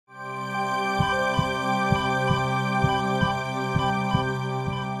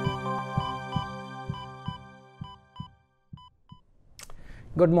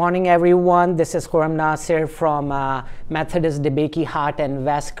Good morning, everyone. This is Khurram Nasir from Methodist DeBakey Heart and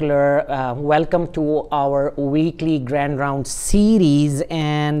Vascular. Welcome to our weekly Grand Round series.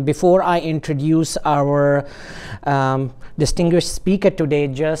 And before I introduce our distinguished speaker today,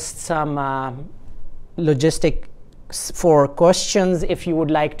 just some logistic for questions. If you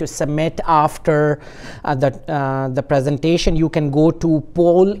would like to submit after the presentation, you can go to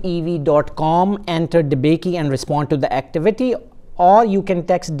pollev.com, enter DeBakey and respond to the activity, or you can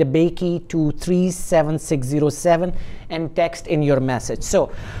text DeBakey to 37607 and text in your message.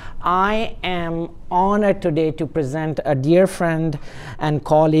 So I am honored today to present a dear friend and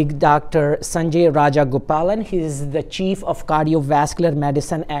colleague, Dr. Sanjay Rajagopalan. He is the Chief of Cardiovascular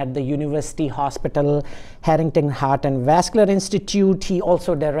Medicine at the University Hospital Harrington Heart and Vascular Institute. He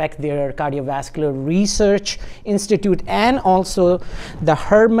also directs their Cardiovascular Research Institute and also the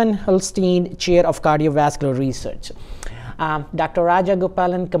Herman Hellerstein Chair of Cardiovascular Research. Dr.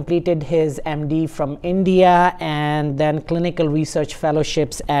 Rajagopalan completed his MD from India and then clinical research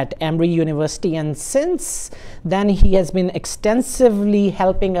fellowships at Emory University. And since then, he has been extensively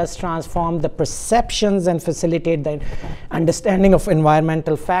helping us transform the perceptions and facilitate the understanding of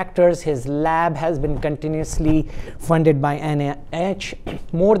environmental factors. His lab has been continuously funded by NIH.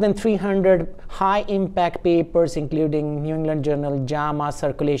 More than 300 high impact papers, including New England Journal, JAMA,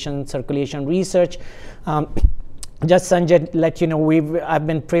 Circulation Research. Just Sanjay, let you know, I've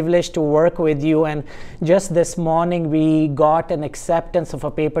been privileged to work with you, and just this morning we got an acceptance of a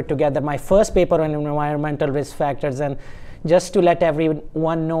paper together, my first paper on environmental risk factors. And just to let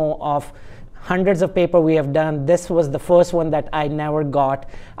everyone know, of hundreds of papers we have done, this was the first one that I never got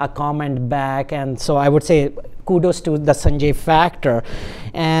a comment back. And so I would say kudos to the Sanjay factor.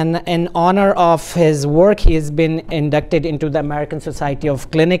 And in honor of his work, he has been inducted into the American Society of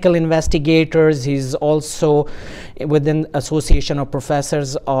Clinical Investigators. He's also within Association of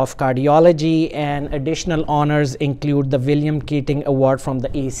Professors of Cardiology, and additional honors include the William Keating Award from the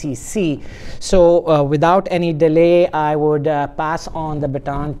ACC. So without any delay, I would pass on the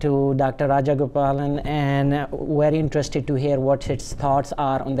baton to Dr. Rajagopalan, and very interested to hear what his thoughts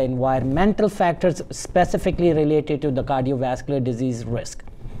are on the environmental factors specifically related to the cardiovascular disease risk.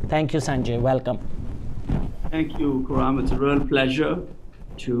 Thank you, Sanjay. Welcome. Thank you, Khurram. It's a real pleasure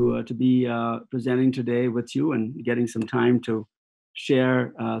to be presenting today with you and getting some time to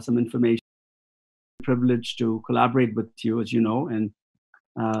share some information. Privileged to collaborate with you, as you know, and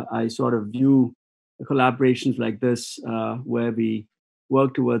I sort of view collaborations like this where we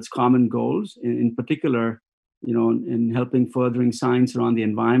work towards common goals, in particular, in helping furthering science around the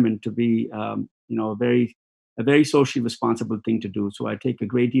environment to be, a very socially responsible thing to do. So I take a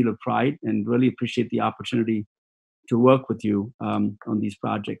great deal of pride and really appreciate the opportunity to work with you on these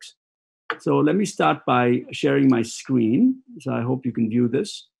projects. So let me start by sharing my screen. So I hope you can view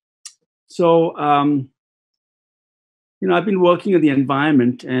this. So, I've been working in the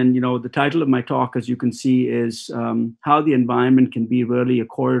environment, and, the title of my talk, as you can see, is how the environment can be really a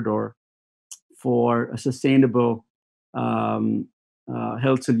corridor for a sustainable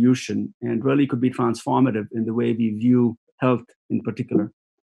health solution, and really could be transformative in the way we view health in particular.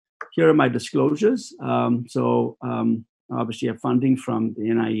 Here are my disclosures. Obviously I have funding from the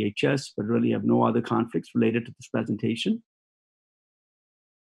NIEHS, but really have no other conflicts related to this presentation.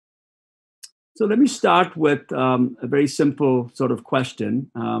 So let me start with a very simple sort of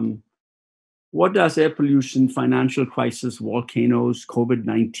question. What does air pollution, financial crisis, volcanoes,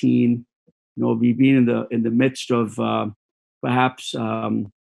 COVID-19, we've been in the midst of perhaps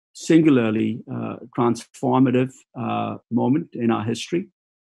singularly transformative moment in our history,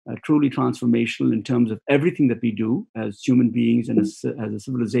 truly transformational in terms of everything that we do as human beings and as a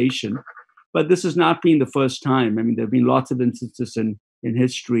civilization. But this has not been the first time. I mean, there have been lots of instances in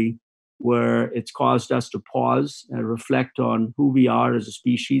history where it's caused us to pause and reflect on who we are as a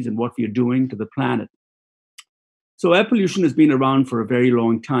species and what we are doing to the planet. So air pollution has been around for a very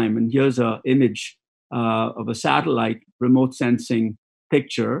long time. And here's an image of a satellite remote sensing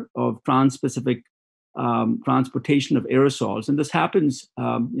picture of trans-Pacific transportation of aerosols. And this happens,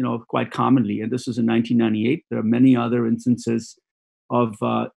 quite commonly. And this is in 1998. There are many other instances of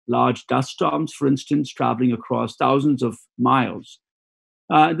large dust storms, for instance, traveling across thousands of miles.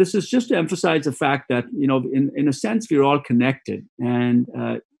 This is just to emphasize the fact that, in a sense, we're all connected. And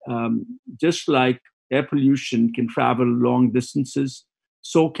just like air pollution can travel long distances,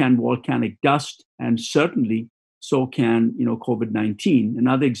 so can volcanic dust, and certainly so can, COVID-19.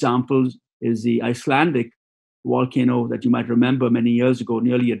 Another example is the Icelandic volcano that you might remember many years ago,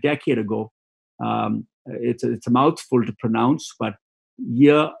 nearly a decade ago. It's a mouthful to pronounce, but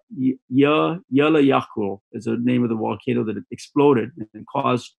Yellowknife is the name of the volcano that exploded and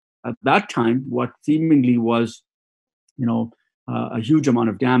caused at that time what seemingly was, a huge amount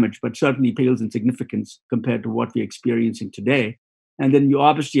of damage, but certainly pales in significance compared to what we're experiencing today. And then you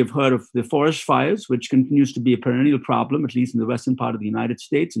obviously have heard of the forest fires, which continues to be a perennial problem, at least in the western part of the United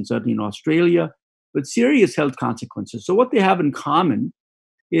States and certainly in Australia, with serious health consequences. So what they have in common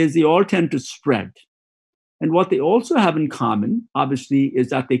is they all tend to spread. And what they also have in common, obviously, is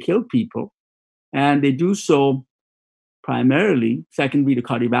that they kill people, and they do so primarily secondary to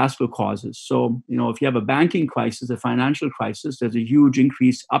cardiovascular causes. So, if you have a banking crisis, a financial crisis, there's a huge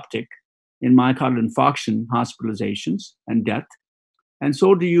increased uptick in myocardial infarction hospitalizations and death. And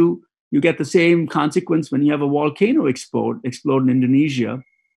so do you get the same consequence when you have a volcano explode in Indonesia.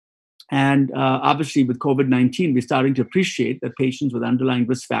 And obviously with COVID-19, we're starting to appreciate that patients with underlying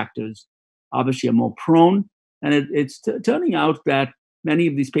risk factors obviously are more prone. And it's turning out that many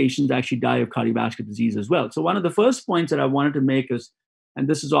of these patients actually die of cardiovascular disease as well. So one of the first points that I wanted to make is, and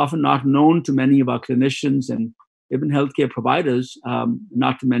this is often not known to many of our clinicians and even healthcare providers,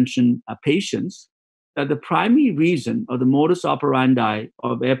 not to mention patients, that the primary reason or the modus operandi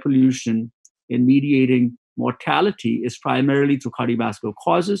of air pollution in mediating mortality is primarily through cardiovascular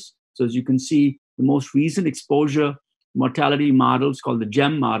causes. So as you can see, the most recent exposure mortality models, called the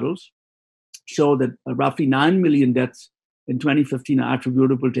GEM models, show that roughly 9 million deaths in 2015 are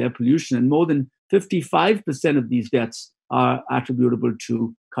attributable to air pollution, and more than 55% of these deaths are attributable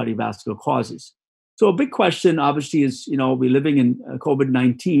to cardiovascular causes. So a big question, obviously, is, we're living in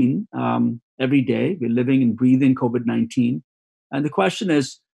COVID-19 every day. We're living and breathing COVID-19. And the question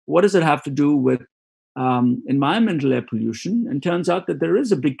is, what does it have to do with environmental air pollution? And turns out that there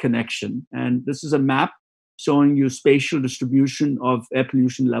is a big connection. And this is a map showing you spatial distribution of air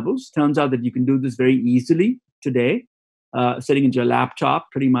pollution levels. Turns out that you can do this very easily today. Sitting in your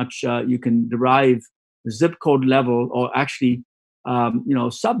laptop, pretty much you can derive zip code level, or actually,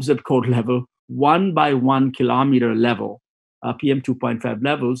 sub-zip code level, 1 by 1 kilometer level, PM 2.5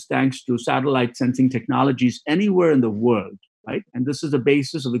 levels, thanks to satellite sensing technologies anywhere in the world, right? And this is the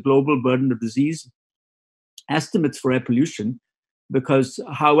basis of the global burden of disease estimates for air pollution, because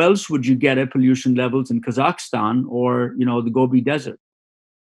how else would you get air pollution levels in Kazakhstan or, the Gobi Desert?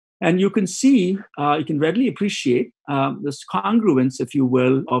 And you can see, you can readily appreciate this congruence, if you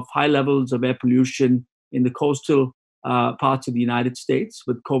will, of high levels of air pollution in the coastal parts of the United States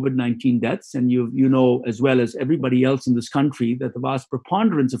with COVID-19 deaths. And you know, as well as everybody else in this country, that the vast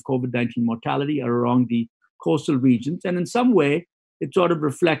preponderance of COVID-19 mortality are along the coastal regions. And in some way, it sort of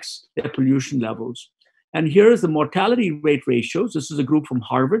reflects their pollution levels. And here is the mortality rate ratios. This is a group from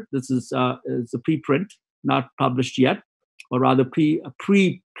Harvard. This is a preprint, not published yet, or rather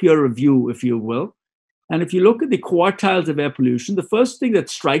pre-peer review, if you will. And if you look at the quartiles of air pollution, the first thing that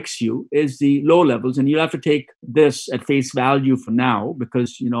strikes you is the low levels. And you have to take this at face value for now,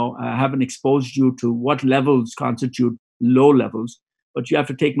 because, I haven't exposed you to what levels constitute low levels. But you have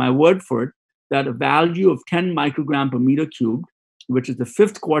to take my word for it, that a value of 10 microgram per meter cubed, which is the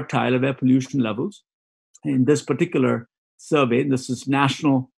fifth quartile of air pollution levels in this particular survey, this is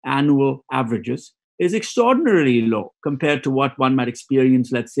national annual averages, is extraordinarily low compared to what one might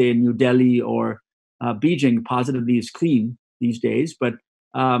experience, let's say, in New Delhi or Beijing. Positively is clean these days, but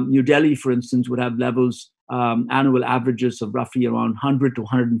New Delhi, for instance, would have levels, annual averages of roughly around 100 to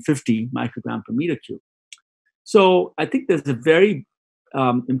 150 microgram per meter cube. So I think there's a very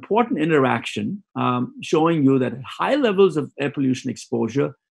important interaction showing you that at high levels of air pollution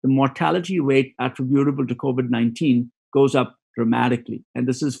exposure, the mortality rate attributable to COVID-19 goes up dramatically. And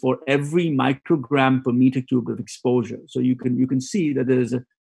this is for every microgram per meter cube of exposure. So you can see that there is a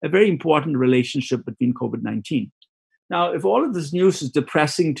very important relationship between COVID-19. Now, if all of this news is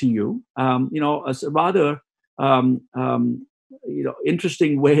depressing to you, a rather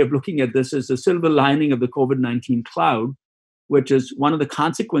interesting way of looking at this is the silver lining of the COVID-19 cloud, which is one of the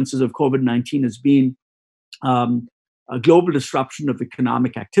consequences of COVID-19 has been a global disruption of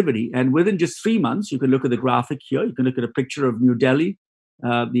economic activity. And within just 3 months, you can look at the graphic here. You can look at a picture of New Delhi,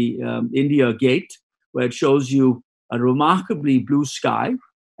 the India Gate, where it shows you a remarkably blue sky.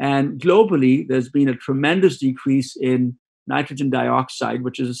 And globally, there's been a tremendous decrease in nitrogen dioxide,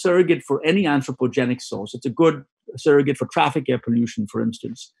 which is a surrogate for any anthropogenic source. It's a good surrogate for traffic air pollution, for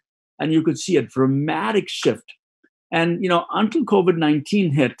instance. And you could see a dramatic shift. And, until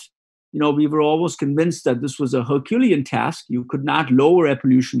COVID-19 hit, we were almost convinced that this was a Herculean task. You could not lower air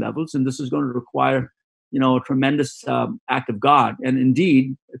pollution levels, and this is going to require, a tremendous act of God. And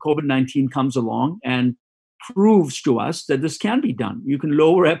indeed, COVID-19 comes along and proves to us that this can be done. You can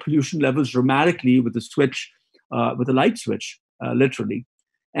lower air pollution levels dramatically with a switch, with a light switch. literally.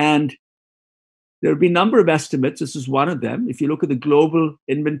 And there will be a number of estimates. This is one of them. If you look at the global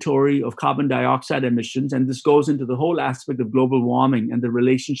inventory of carbon dioxide emissions, and this goes into the whole aspect of global warming and the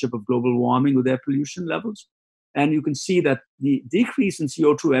relationship of global warming with air pollution levels, and you can see that the decrease in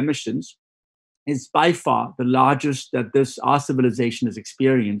CO2 emissions is by far the largest that our civilization has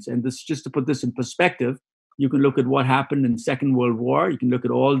experienced. And this, just to put this in perspective, you can look at what happened in the Second World War. You can look at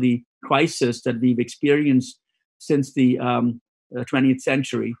all the crises that we've experienced since the 20th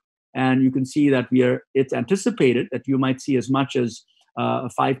century. And you can see that it's anticipated that you might see as much as a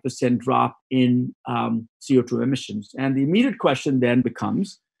 5% drop in CO2 emissions. And the immediate question then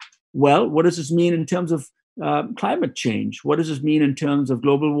becomes, well, what does this mean in terms of climate change? What does this mean in terms of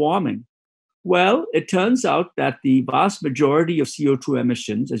global warming? Well, it turns out that the vast majority of CO2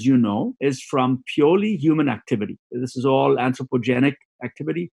 emissions, as you know, is from purely human activity. This is all anthropogenic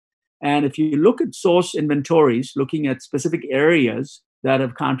activity. And if you look at source inventories, looking at specific areas that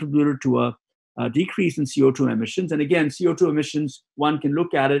have contributed to a decrease in CO2 emissions, and again, CO2 emissions, one can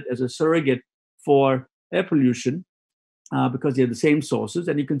look at it as a surrogate for air pollution because they're the same sources.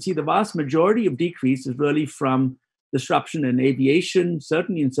 And you can see the vast majority of decrease is really from disruption in aviation,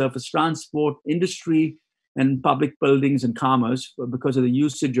 certainly in surface transport, industry, and public buildings and commerce because of the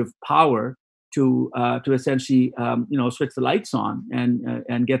usage of power to essentially switch the lights on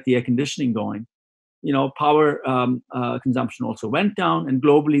and get the air conditioning going. Power consumption also went down, and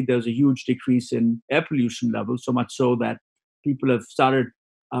globally there's a huge decrease in air pollution levels, so much so that people have started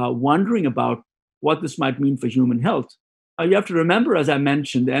wondering about what this might mean for human health. You have to remember, as I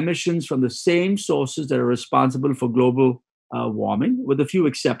mentioned, the emissions from the same sources that are responsible for global warming, with a few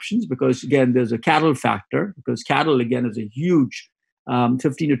exceptions, because, again, there's a cattle factor, because cattle, again, is a huge 15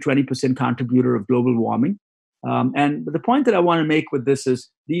 to 20% contributor of global warming. And the point that I want to make with this is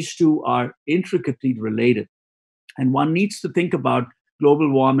these two are intricately related. And one needs to think about global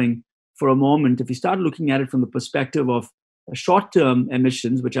warming for a moment. If you start looking at it from the perspective of short-term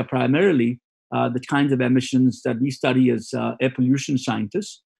emissions, which are primarily the kinds of emissions that we study as air pollution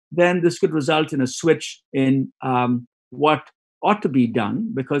scientists, then this could result in a switch in what ought to be done.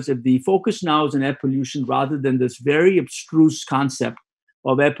 Because if the focus now is on air pollution rather than this very abstruse concept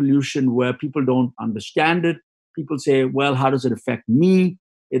of air pollution where people don't understand it, people say, well, how does it affect me?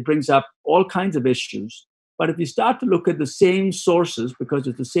 It brings up all kinds of issues. But if you start to look at the same sources, because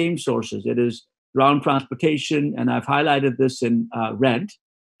it's the same sources, it is ground transportation, and I've highlighted this in red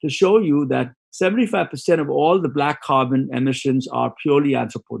to show you that 75% of all the black carbon emissions are purely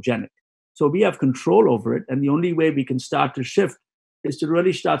anthropogenic. So we have control over it. And the only way we can start to shift is to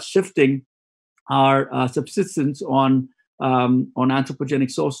really start shifting our subsistence on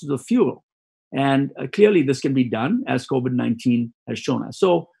anthropogenic sources of fuel. And clearly this can be done, as COVID-19 has shown us.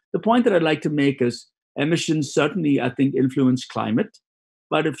 So the point that I'd like to make is emissions certainly, I think, influence climate.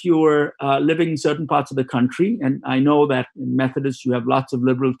 But if you were living in certain parts of the country, and I know that in Methodist you have lots of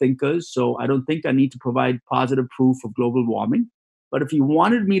liberal thinkers, so I don't think I need to provide positive proof of global warming. But if you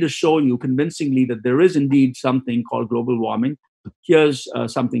wanted me to show you convincingly that there is indeed something called global warming, here's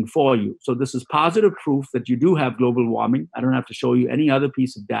something for you. So this is positive proof that you do have global warming. I don't have to show you any other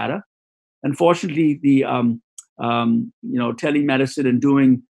piece of data. Unfortunately, the telemedicine and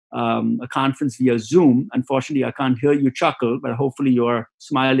doing a conference via Zoom, unfortunately, I can't hear you chuckle, but hopefully you're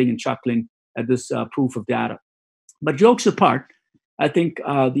smiling and chuckling at this proof of data. But jokes apart, I think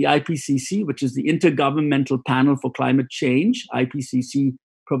the IPCC, which is the Intergovernmental Panel for Climate Change, IPCC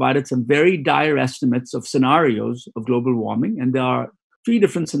provided some very dire estimates of scenarios of global warming. And there are 3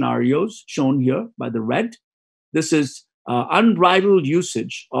 different scenarios shown here by the red. This is unbridled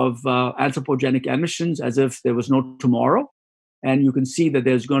usage of anthropogenic emissions as if there was no tomorrow. And you can see that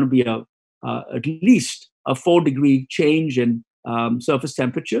there's going to be at least a 4-degree change in surface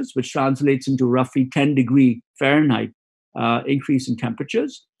temperatures, which translates into roughly 10-degree Fahrenheit increase in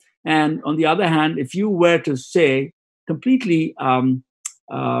temperatures. And on the other hand, if you were to say completely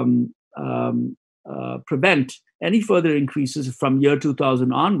prevent any further increases from year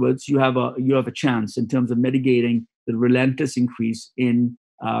 2000 onwards, you have a chance in terms of mitigating the relentless increase in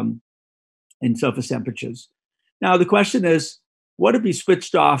surface temperatures. Now the question is, what if we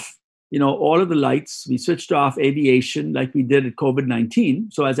switched off, all of the lights? We switched off aviation like we did at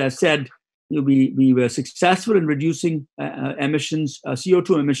COVID-19. So as I said, we were successful in reducing emissions,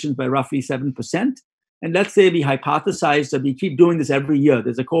 CO2 emissions by roughly 7%. And let's say we hypothesize that we keep doing this every year.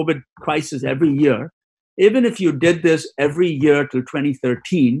 There's a COVID crisis every year. Even if you did this every year till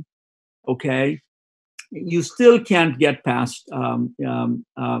 2013, okay, you still can't get past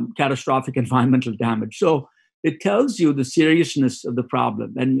catastrophic environmental damage. So it tells you the seriousness of the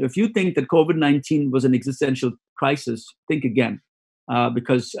problem. And if you think that COVID-19 was an existential crisis, think again,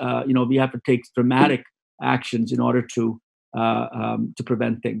 because we have to take dramatic actions in order to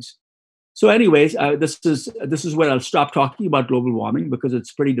prevent things. So, anyways, this is where I'll stop talking about global warming because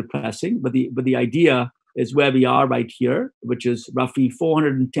it's pretty depressing. But the idea is where we are right here, which is roughly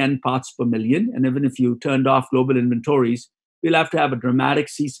 410 parts per million. And even if you turned off global inventories, we'll have to have a dramatic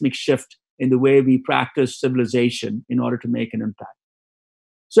seismic shift in the way we practice civilization in order to make an impact.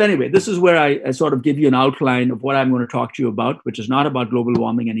 So anyway, this is where I sort of give you an outline of what I'm going to talk to you about, which is not about global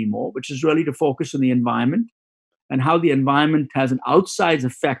warming anymore, which is really to focus on the environment and how the environment has an outsized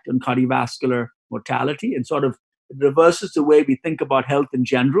effect on cardiovascular mortality and sort of reverses the way we think about health in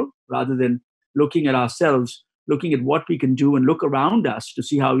general, rather than looking at ourselves, looking at what we can do and look around us to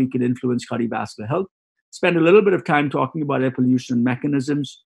see how we can influence cardiovascular health. Spend a little bit of time talking about air pollution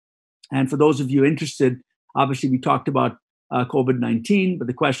mechanisms. And for those of you interested, obviously we talked about COVID-19, but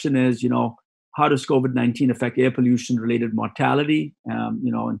the question is, how does COVID-19 affect air pollution-related mortality?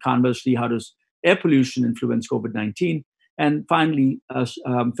 And conversely, how does air pollution influence COVID-19? And finally,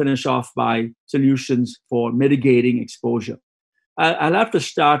 finish off by solutions for mitigating exposure. I'll have to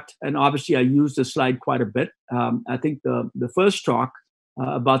start, and obviously I use this slide quite a bit. I think the first talk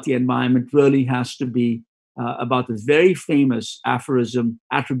about the environment really has to be about this very famous aphorism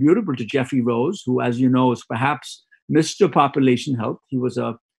attributable to Jeffrey Rose, who, as you know, is perhaps Mr. Population Health. He was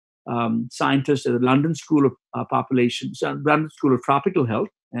a scientist at the London School of London School of Tropical Health.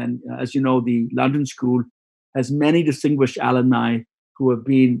 And as you know, the London School has many distinguished alumni who have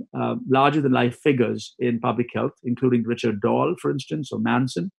been larger-than-life figures in public health, including Richard Doll, for instance, or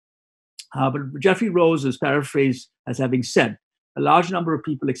Manson. But Jeffrey Rose is paraphrased as having said, a large number of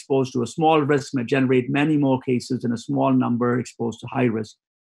people exposed to a small risk may generate many more cases than a small number exposed to high risk.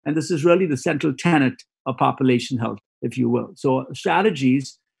 And this is really the central tenet of population health, if you will. So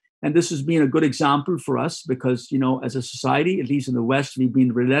strategies, and this has been a good example for us because, as a society, at least in the West, we've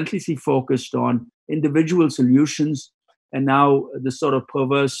been relentlessly focused on individual solutions. And now this sort of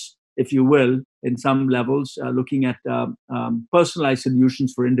perverse, if you will, in some levels, looking at personalized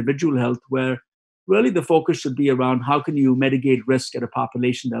solutions for individual health, where really the focus should be around how can you mitigate risk at a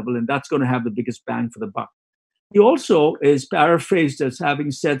population level, and that's going to have the biggest bang for the buck. He also is paraphrased as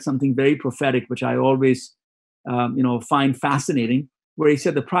having said something very prophetic, which I always find fascinating, where he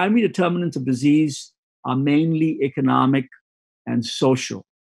said the primary determinants of disease are mainly economic and social.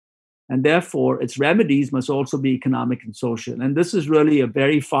 And therefore, its remedies must also be economic and social. And this is really a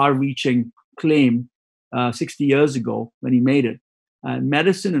very far-reaching claim 60 years ago when he made it.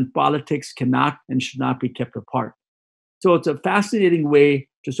 Medicine and politics cannot and should not be kept apart. So it's a fascinating way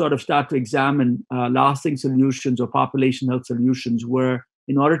to sort of start to examine lasting solutions or population health solutions where,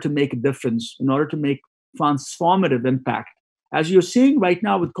 in order to make a difference, in order to make transformative impact, as you're seeing right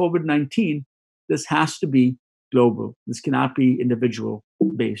now with COVID-19, this has to be global. This cannot be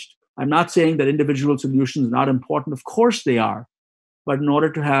individual-based. I'm not saying that individual solutions are not important. Of course they are. But in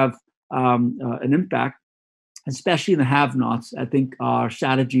order to have an impact, especially in the have-nots, I think our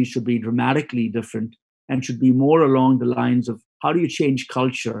strategies should be dramatically different and should be more along the lines of how do you change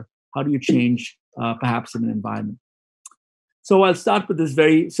culture? How do you change perhaps an environment? So I'll start with this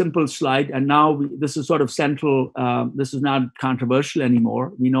very simple slide. And now this is sort of central. This is not controversial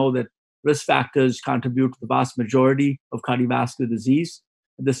anymore. We know that risk factors contribute to the vast majority of cardiovascular disease.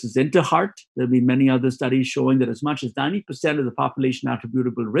 This is inter-heart. There have been many other studies showing that as much as 90% of the population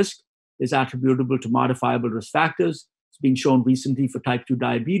attributable risk is attributable to modifiable risk factors. It's been shown recently for type 2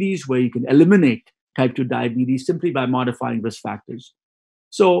 diabetes, where you can eliminate type 2 diabetes simply by modifying risk factors.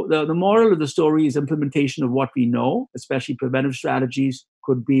 So the moral of the story is implementation of what we know, especially preventive strategies,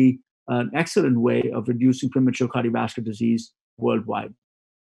 could be an excellent way of reducing premature cardiovascular disease worldwide.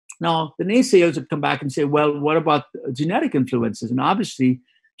 Now, the naysayers would come back and say, well, what about genetic influences? And obviously,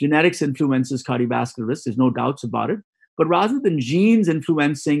 genetics influences cardiovascular risk. There's no doubts about it. But rather than genes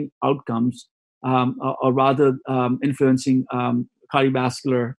influencing outcomes, or rather influencing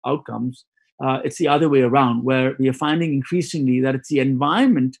cardiovascular outcomes, it's the other way around, where we are finding increasingly that it's the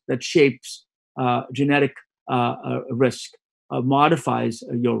environment that shapes genetic risk, modifies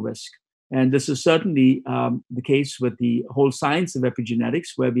your risk. And this is certainly the case with the whole science of epigenetics,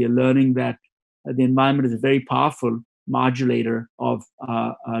 where we are learning that the environment is a very powerful modulator of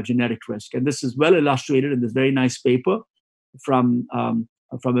genetic risk. And this is well illustrated in this very nice paper from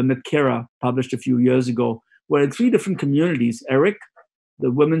Amit Khera, published a few years ago, where in 3 different communities, ERIC, the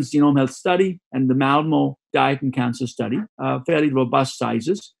Women's Genome Health Study, and the Malmo Diet and Cancer Study, fairly robust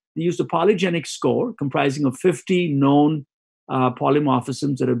sizes. They used a polygenic score comprising of 50 known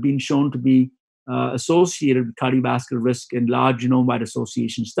polymorphisms that have been shown to be associated with cardiovascular risk in large genome-wide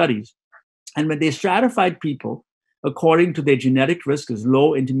association studies. And when they stratified people according to their genetic risk as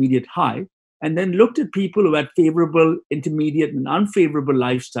low, intermediate, high, and then looked at people who had favorable, intermediate, and unfavorable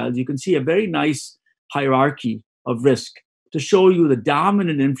lifestyles, you can see a very nice hierarchy of risk to show you the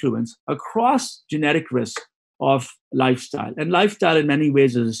dominant influence across genetic risk of lifestyle. And lifestyle in many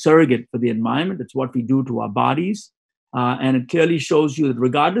ways is a surrogate for the environment. It's what we do to our bodies. And it clearly shows you that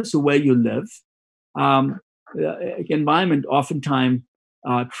regardless of where you live, environment oftentimes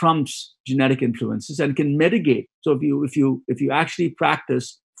trumps genetic influences and can mitigate. So if you actually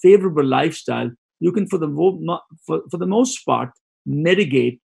practice favorable lifestyle, you can, for the most part,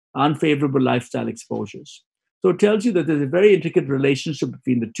 mitigate unfavorable lifestyle exposures. So it tells you that there's a very intricate relationship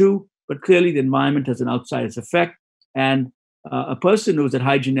between the two, but clearly the environment has an outsized effect. And a person who's at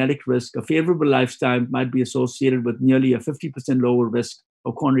high genetic risk, a favorable lifestyle might be associated with nearly a 50% lower risk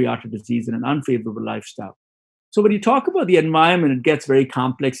of coronary artery disease than an unfavorable lifestyle. So when you talk about the environment, it gets very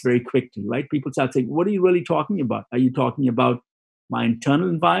complex very quickly, right? People start saying, what are you really talking about? Are you talking about my internal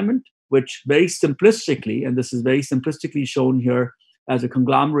environment, which very simplistically, and this is very simplistically shown here as a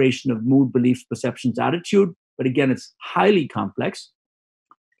conglomeration of mood, beliefs, perceptions, attitude, but again, it's highly complex,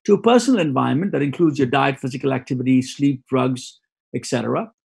 to a personal environment that includes your diet, physical activity, sleep, drugs,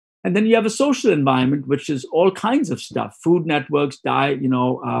 etc. And then you have a social environment, which is all kinds of stuff: food networks, diet,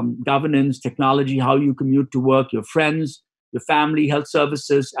 governance, technology, how you commute to work, your friends, your family, health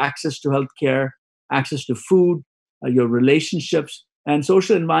services, access to healthcare, access to food, your relationships. And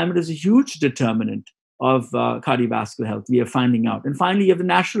social environment is a huge determinant of cardiovascular health, we are finding out. And finally, you have the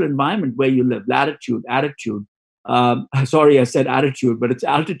natural environment where you live, latitude, attitude. Sorry, I said attitude, but it's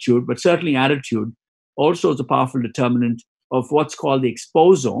altitude, but certainly attitude also is a powerful determinant of what's called the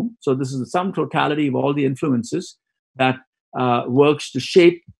exposome. So this is the sum totality of all the influences that works to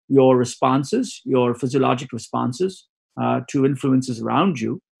shape your responses, your physiologic responses to influences around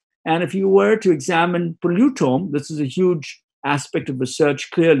you. And if you were to examine pollutome, this is a huge aspect of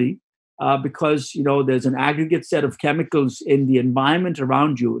research clearly, because there's an aggregate set of chemicals in the environment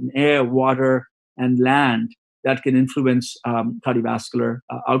around you, in air, water, and land, that can influence cardiovascular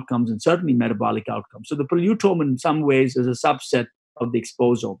outcomes and certainly metabolic outcomes. So the pollutome in some ways is a subset of the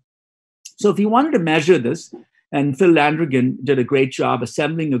exposome. So if you wanted to measure this, and Phil Landrigan did a great job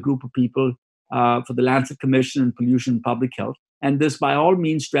assembling a group of people for the Lancet Commission on Pollution and Public Health, and this by all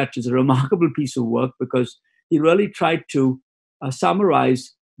means stretch is a remarkable piece of work because he really tried to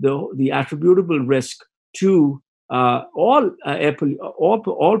summarize the attributable risk to all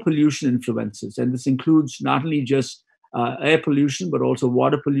pollution influences. And this includes not only just air pollution, but also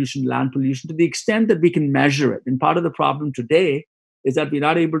water pollution, land pollution, to the extent that we can measure it. And part of the problem today is that we're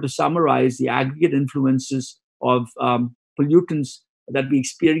not able to summarize the aggregate influences of pollutants that we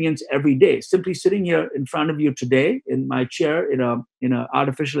experience every day. Simply sitting here in front of you today in my chair in an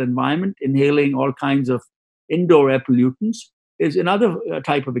artificial environment, inhaling all kinds of indoor air pollutants is another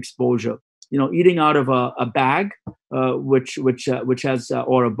type of exposure. Eating out of a bag, which has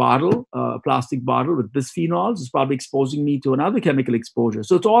or a bottle, a plastic bottle with bisphenols, is probably exposing me to another chemical exposure.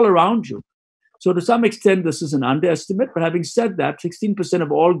 So it's all around you. So to some extent, this is an underestimate. But having said that, 16%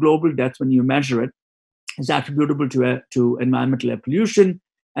 of all global deaths, when you measure it, is attributable to environmental air pollution.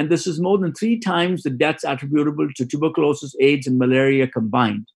 And this is more than 3 times the deaths attributable to tuberculosis, AIDS, and malaria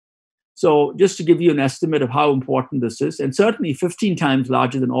combined. So just to give you an estimate of how important this is, and certainly 15 times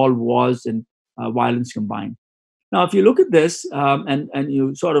larger than all wars and violence combined. Now, if you look at this and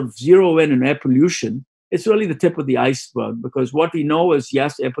you sort of zero in on air pollution, it's really the tip of the iceberg, because what we know is,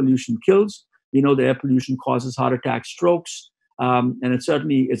 yes, air pollution kills. We know that air pollution causes heart attacks, strokes, and it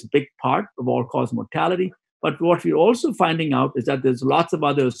certainly is a big part of all-cause mortality. But what we're also finding out is that there's lots of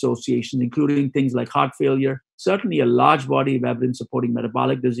other associations, including things like heart failure, certainly a large body of evidence supporting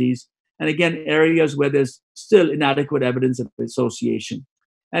metabolic disease, and again, areas where there's still inadequate evidence of association.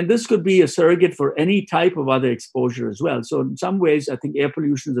 And this could be a surrogate for any type of other exposure as well. So in some ways, I think air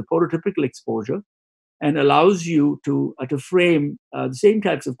pollution is a prototypical exposure and allows you to frame the same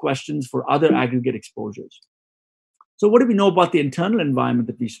types of questions for other aggregate exposures. So what do we know about the internal environment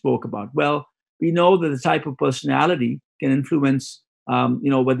that we spoke about? Well, we know that the type of personality can influence,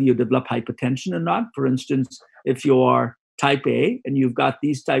 whether you develop hypertension or not. For instance, if you are type A and you've got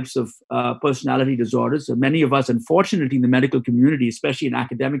these types of personality disorders, so many of us, unfortunately, in the medical community, especially in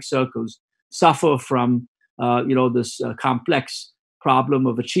academic circles, suffer from, this complex problem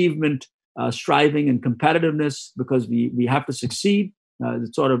of achievement, striving, and competitiveness, because we have to succeed.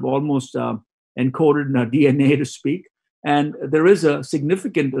 It's sort of almost encoded in our DNA, to speak. And there is a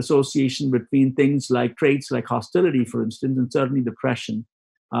significant association between things like traits like hostility, for instance, and certainly depression.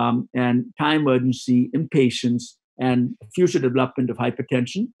 and time urgency, impatience, and future development of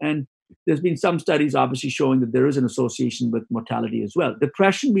hypertension. And there's been some studies obviously showing that there is an association with mortality as well.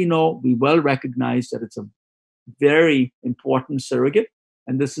 Depression, we know, we well recognize that it's a very important surrogate.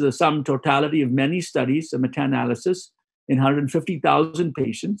 And this is a sum totality of many studies, a meta-analysis in 150,000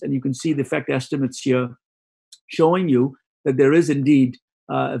 patients. And you can see the effect estimates here showing you that there is indeed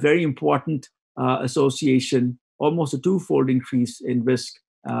a very important association, almost a twofold increase in risk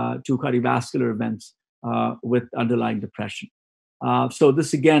to cardiovascular events with underlying depression. So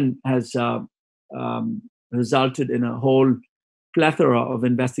this again has resulted in a whole plethora of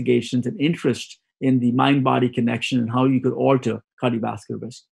investigations and interest in the mind-body connection and how you could alter cardiovascular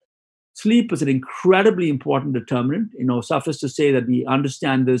risk. Sleep is an incredibly important determinant. Suffice to say that we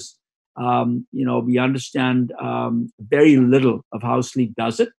understand this. We understand very little of how sleep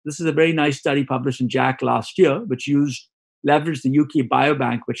does it. This is a very nice study published in JACC last year, which leveraged the UK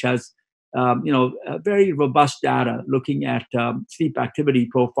Biobank, which has a very robust data looking at sleep activity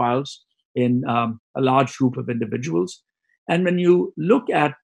profiles in a large group of individuals. And when you look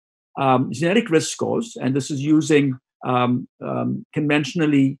at genetic risk scores, and this is using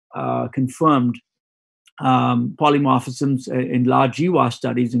conventionally confirmed polymorphisms in large GWAS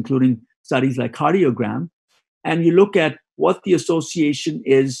studies, including studies like cardiogram, and you look at what the association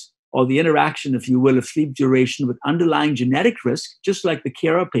is, or the interaction, if you will, of sleep duration with underlying genetic risk, just like the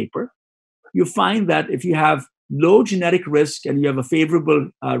Kara paper, you find that if you have low genetic risk and you have a favorable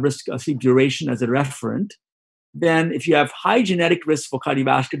risk of sleep duration as a referent, then if you have high genetic risk for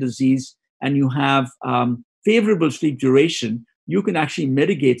cardiovascular disease and you have favorable sleep duration, you can actually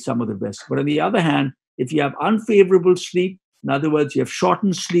mitigate some of the risk. But on the other hand, if you have unfavorable sleep, in other words, you have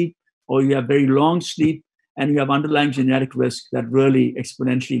shortened sleep or you have very long sleep and you have underlying genetic risk, that really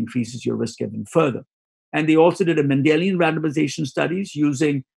exponentially increases your risk even further. And they also did a Mendelian randomization studies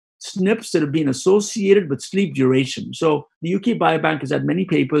using SNPs that have been associated with sleep duration. So the UK Biobank has had many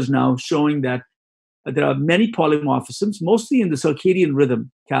papers now showing that there are many polymorphisms, mostly in the circadian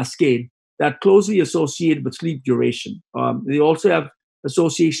rhythm cascade, that closely associated with sleep duration. They also have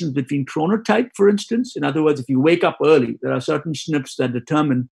associations between chronotype, for instance. In other words, if you wake up early, there are certain SNPs that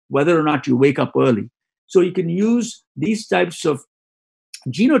determine whether or not you wake up early. So you can use these types of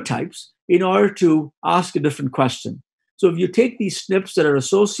genotypes in order to ask a different question. So if you take these SNPs that are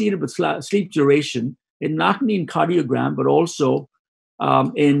associated with sleep duration, not only in cardiogram, but also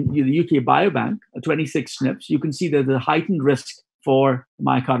in the UK Biobank, 26 SNPs, you can see there's a heightened risk for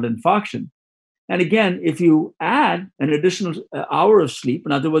myocardial infarction. And again, if you add an additional hour of sleep,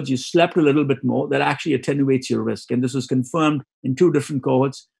 in other words, you slept a little bit more, that actually attenuates your risk. And this was confirmed in 2 different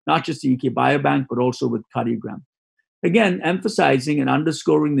cohorts, not just the UK Biobank, but also with cardiogram. Again, emphasizing and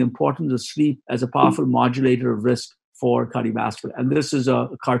underscoring the importance of sleep as a powerful modulator of risk for cardiovascular. And this is a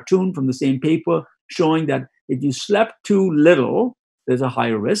cartoon from the same paper showing that if you slept too little, there's a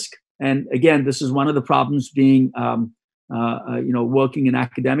higher risk. And again, this is one of the problems being working in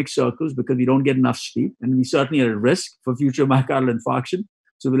academic circles, because we don't get enough sleep, and we certainly are at risk for future myocardial infarction.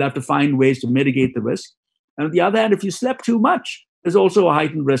 So we'll have to find ways to mitigate the risk. And on the other hand, if you slept too much, there's also a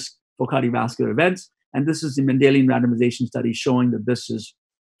heightened risk for cardiovascular events. And this is the Mendelian randomization study showing that this is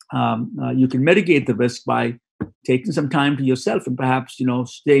you can mitigate the risk by taking some time to yourself and perhaps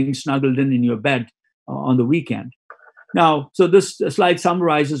staying snuggled in your bed on the weekend. Now, so this slide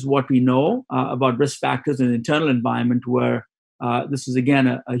summarizes what we know about risk factors in the internal environment, where this is, again,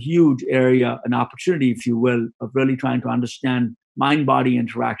 a huge area, an opportunity, if you will, of really trying to understand mind-body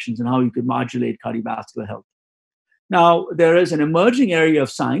interactions and how you can modulate cardiovascular health. Now, there is an emerging area of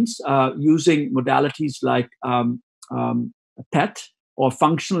science using modalities like PET or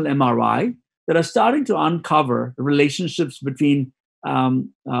functional MRI that are starting to uncover relationships between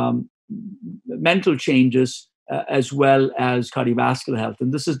mental changes as well as cardiovascular health.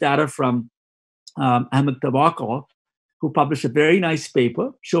 And this is data from DeBakey, who published a very nice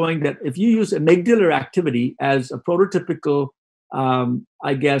paper showing that if you use amygdala activity as a prototypical,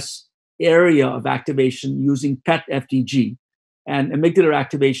 area of activation using PET FDG, and amygdala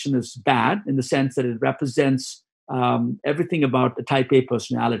activation is bad in the sense that it represents everything about the type A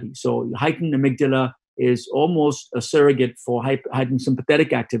personality. So heightened amygdala is almost a surrogate for heightened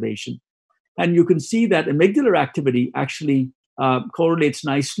sympathetic activation. And you can see that amygdala activity actually correlates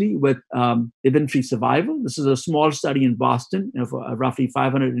nicely with event-free survival. This is a small study in Boston of roughly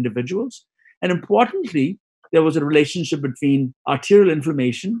 500 individuals. And importantly, there was a relationship between arterial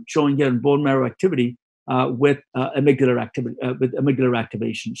inflammation, showing here in bone marrow activity, with amygdala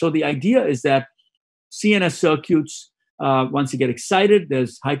activation. So the idea is that CNS circuits, once you get excited,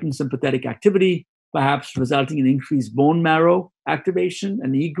 there's heightened sympathetic activity. perhaps resulting in increased bone marrow activation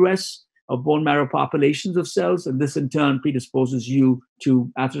and egress of bone marrow populations of cells, and this in turn predisposes you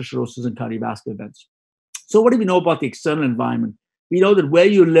to atherosclerosis and cardiovascular events. So what do we know about the external environment? We know that where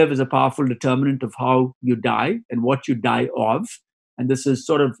you live is a powerful determinant of how you die and what you die of. And this is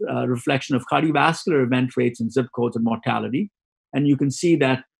sort of a reflection of cardiovascular event rates and zip codes and mortality. And you can see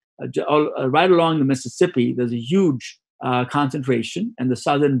that right along the Mississippi, there's a huge concentration, and the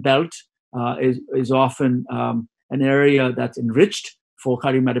southern belt is often an area that's enriched for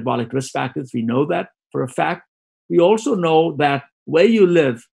cardiometabolic risk factors. We know that for a fact. We also know that where you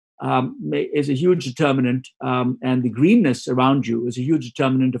live is a huge determinant, and the greenness around you is a huge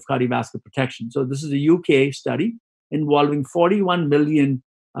determinant of cardiovascular protection. So this is a UK study involving 41 million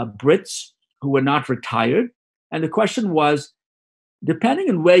Brits who were not retired. And the question was, depending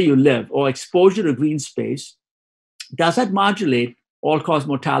on where you live or exposure to green space, does that modulate all-cause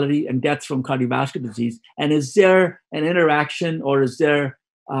mortality and deaths from cardiovascular disease? And is there an interaction, or is there,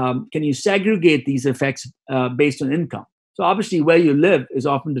 can you segregate these effects based on income? So obviously where you live is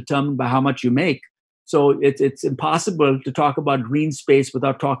often determined by how much you make. So it's impossible to talk about green space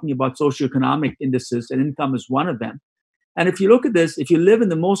without talking about socioeconomic indices, and income is one of them. And if you look at this, if you live in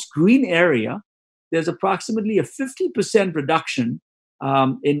the most green area, there's approximately a 50% reduction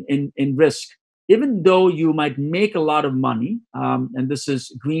in risk, even though you might make a lot of money. And this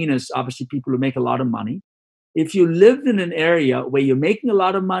is green as obviously people who make a lot of money. If you live in an area where you're making a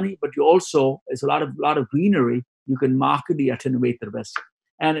lot of money, but you also, there's a lot of greenery, you can markedly attenuate the risk.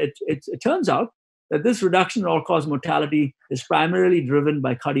 And it turns out that this reduction in all-cause mortality is primarily driven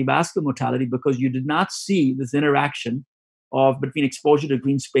by cardiovascular mortality, because you did not see this interaction between exposure to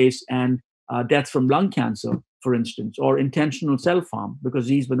green space and deaths from lung cancer, for instance, or intentional self-harm, because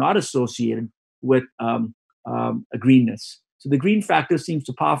these were not associated with a greenness. So the green factor seems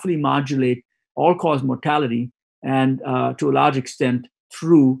to powerfully modulate all-cause mortality, and to a large extent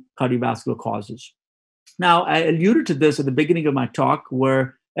through cardiovascular causes. Now, I alluded to this at the beginning of my talk,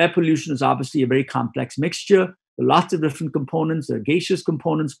 where air pollution is obviously a very complex mixture. There are lots of different components. There are gaseous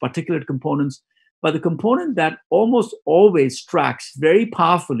components, particulate components. But the component that almost always tracks very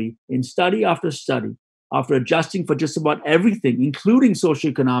powerfully in study after study, after adjusting for just about everything, including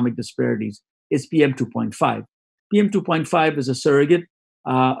socioeconomic disparities, is PM2.5. PM2.5 is a surrogate.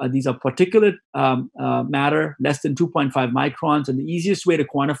 These are particulate matter, less than 2.5 microns. And the easiest way to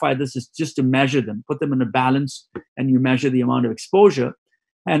quantify this is just to measure them, put them in a balance, and you measure the amount of exposure.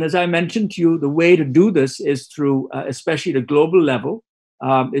 And as I mentioned to you, the way to do this is through, especially at a global level,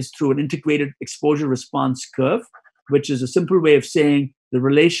 is through an integrated exposure response curve, which is a simple way of saying the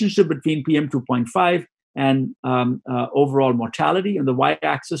relationship between PM2.5 and overall mortality on the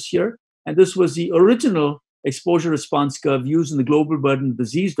y-axis here. And this was the original exposure response curve used in the Global Burden of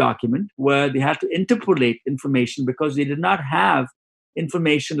Disease document, where they had to interpolate information because they did not have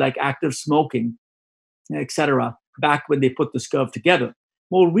information like active smoking, et cetera, back when they put this curve together.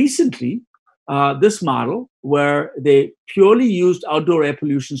 More recently, this model, where they purely used outdoor air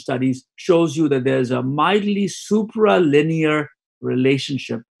pollution studies, shows you that there's a mildly supralinear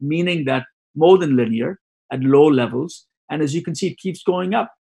relationship, meaning that more than linear at low levels. And as you can see, it keeps going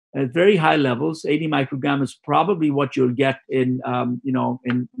up at very high levels. 80 microgram is probably what you'll get in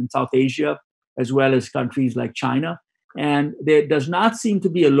South Asia, as well as countries like China. And there does not seem to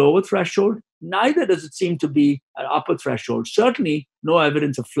be a lower threshold. Neither does it seem to be an upper threshold. Certainly no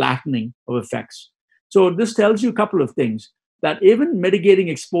evidence of flattening of effects. So this tells you a couple of things, that even mitigating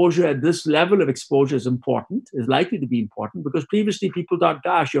exposure at this level of exposure is important, is likely to be important, because previously people thought,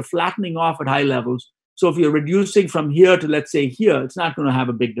 gosh, you're flattening off at high levels. So if you're reducing from here to, let's say, here, it's not going to have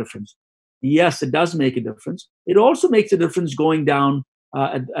a big difference. Yes, it does make a difference. It also makes a difference going down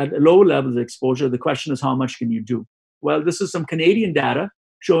at lower levels of exposure. The question is, how much can you do? Well, this is some Canadian data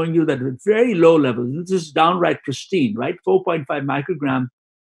showing you that at very low levels, this is downright pristine, right? 4.5 microgram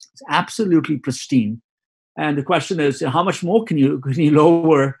is absolutely pristine. And the question is, how much more can you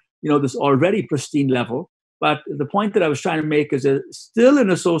lower, this already pristine level? But the point that I was trying to make is there's still an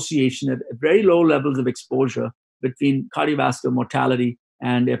association at very low levels of exposure between cardiovascular mortality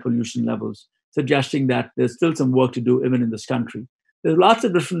and air pollution levels, suggesting that there's still some work to do even in this country. There's lots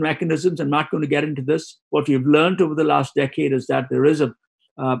of different mechanisms. I'm not going to get into this. What we've learned over the last decade is that there is a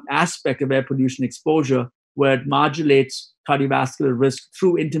aspect of air pollution exposure where it modulates cardiovascular risk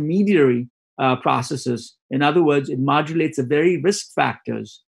through intermediary processes. In other words, it modulates the very risk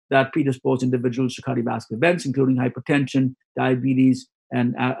factors that predispose individuals to cardiovascular events, including hypertension, diabetes,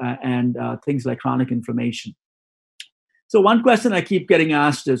 and things like chronic inflammation. So one question I keep getting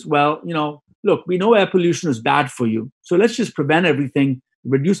asked is, well, look, we know air pollution is bad for you, so let's just prevent everything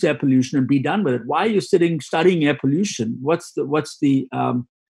reduce air pollution and be done with it. Why are you studying air pollution? What's the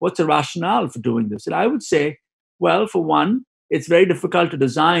rationale for doing this? And I would say, well, for one, it's very difficult to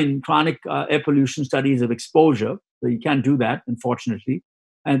design chronic air pollution studies of exposure. So you can't do that, unfortunately.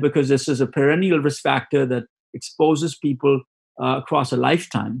 And because this is a perennial risk factor that exposes people across a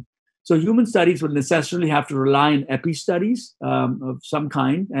lifetime. So human studies would necessarily have to rely on epi studies of some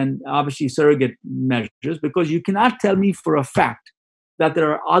kind, and obviously surrogate measures, because you cannot tell me for a fact that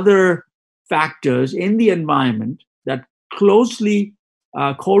there are other factors in the environment that closely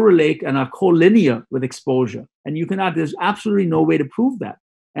correlate and are collinear with exposure. And there's absolutely no way to prove that.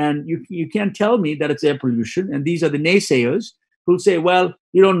 And you can't tell me that it's air pollution. And these are the naysayers who'll say, well,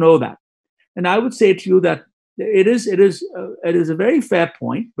 you don't know that. And I would say to you that it is a very fair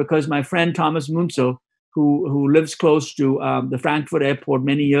point, because my friend Thomas Munzo, who lives close to the Frankfurt airport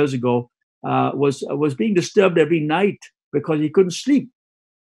many years ago, was being disturbed every night because he couldn't sleep,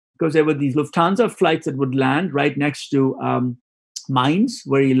 because there were these Lufthansa flights that would land right next to Mainz,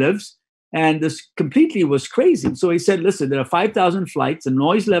 where he lives. And this completely was crazy. So he said, listen, there are 5,000 flights, the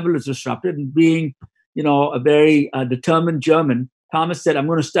noise level is disrupted. And being, a very determined German, Thomas said, I'm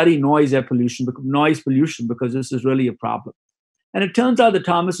going to study noise pollution because this is really a problem. And it turns out that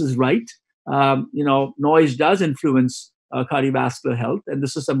Thomas is right. Noise does influence cardiovascular health. And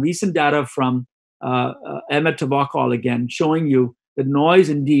this is some recent data from Emmet Tavakol again, showing you that noise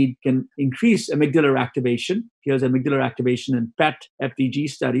indeed can increase amygdala activation. Here's amygdala activation in PET FDG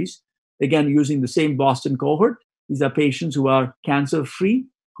studies. Again, using the same Boston cohort. These are patients who are cancer-free,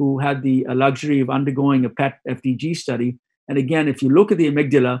 who had the luxury of undergoing a PET FDG study. And again, if you look at the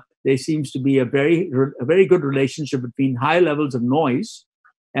amygdala, there seems to be a very good relationship between high levels of noise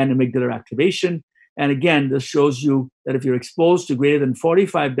and amygdala activation. And again, this shows you that if you're exposed to greater than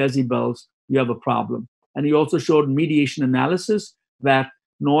 45 decibels, you have a problem. And he also showed in mediation analysis that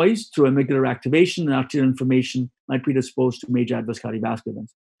noise through amygdala activation and arterial inflammation might predispose to major adverse cardiovascular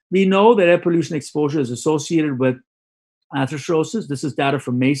events. We know that air pollution exposure is associated with atherosclerosis. This is data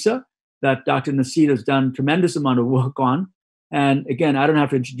from MESA that Dr. Nasir has done a tremendous amount of work on. And again, I don't have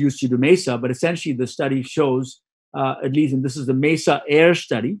to introduce you to MESA, but essentially the study shows, at least, and this is the MESA AIR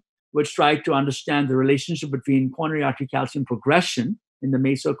study, which tried to understand the relationship between coronary artery calcium progression in the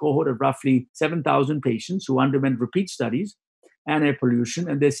MESA cohort of roughly 7,000 patients who underwent repeat studies and air pollution.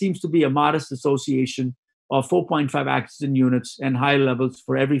 And there seems to be a modest association of 4.5 oxygen units and higher levels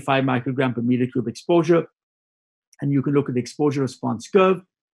for every 5 microgram per meter cube exposure. And you can look at the exposure response curve.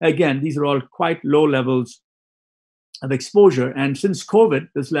 Again, these are all quite low levels of exposure. And since COVID,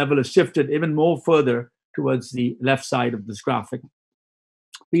 this level has shifted even more further towards the left side of this graphic.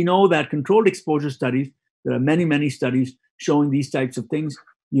 We know that controlled exposure studies, there are many, many studies showing these types of things.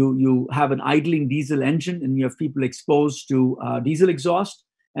 You have an idling diesel engine and you have people exposed to diesel exhaust,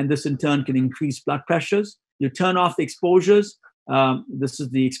 and this in turn can increase blood pressures. You turn off the exposures. This is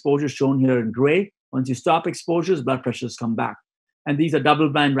the exposure shown here in gray. Once you stop exposures, blood pressures come back. And these are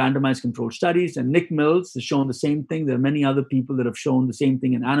double-blind randomized controlled studies. And Nick Mills has shown the same thing. There are many other people that have shown the same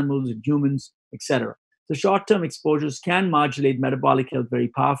thing in animals and humans, etc. So short-term exposures can modulate metabolic health very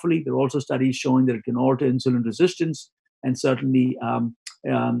powerfully. There are also studies showing that it can alter insulin resistance and certainly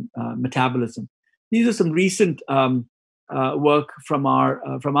metabolism. These are some recent work from our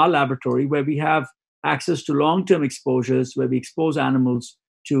laboratory, where we have access to long-term exposures, where we expose animals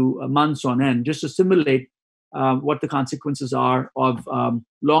to months on end, just to simulate what the consequences are of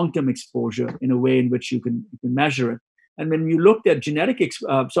long-term exposure in a way in which you can measure it. And when you looked at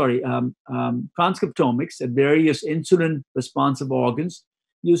transcriptomics at various insulin-responsive organs,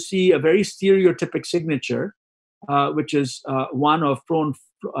 you see a very stereotypic signature, which is one of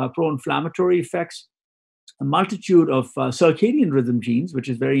pro-inflammatory effects, a multitude of circadian rhythm genes, which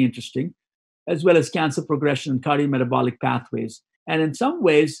is very interesting, as well as cancer progression and cardiometabolic pathways. And in some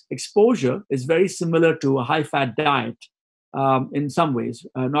ways, exposure is very similar to a high-fat diet in some ways,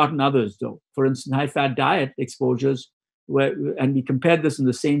 not in others, though. For instance, high-fat diet exposures, and we compared this in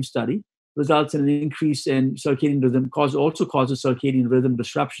the same study, results in an increase in circadian rhythm, also causes circadian rhythm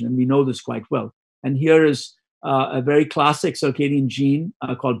disruption, and we know this quite well. And here is a very classic circadian gene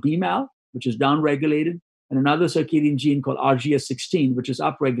called BMAL, which is downregulated, and another circadian gene called RGS16, which is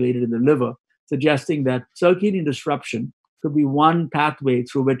upregulated in the liver, suggesting that circadian disruption could be one pathway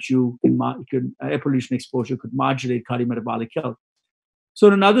through which air pollution exposure could modulate cardiometabolic health. So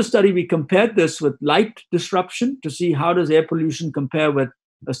in another study, we compared this with light disruption to see how does air pollution compare with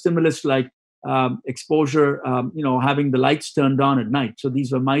a stimulus like exposure, having the lights turned on at night. So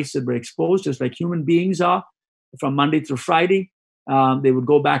these were mice that were exposed just like human beings are from Monday through Friday. They would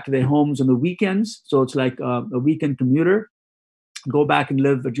go back to their homes on the weekends. So it's like a weekend commuter. go back and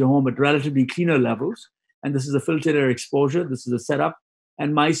live at your home at relatively cleaner levels. And this is a filtered air exposure. This is a setup.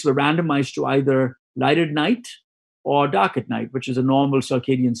 And mice were randomized to either light at night or dark at night, which is a normal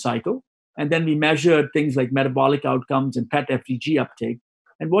circadian cycle. And then we measured things like metabolic outcomes and PET FDG uptake.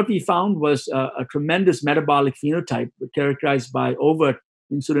 And what we found was a tremendous metabolic phenotype characterized by overt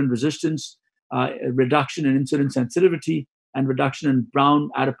insulin resistance, a reduction in insulin sensitivity, and reduction in brown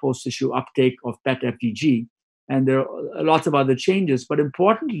adipose tissue uptake of PET FDG. And there are lots of other changes. But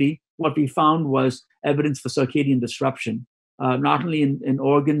importantly, what we found was evidence for circadian disruption, not only in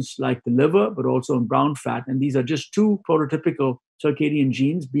organs like the liver, but also in brown fat. And these are just two prototypical circadian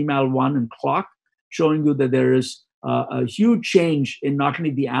genes, BMAL1 and clock, showing you that there is a huge change in not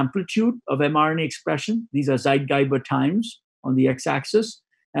only the amplitude of mRNA expression, these are Zeitgeber times on the x-axis.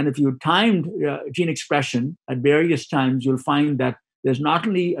 And if you timed gene expression at various times, you'll find that there's not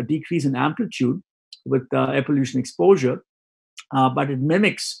only a decrease in amplitude with air pollution exposure, but it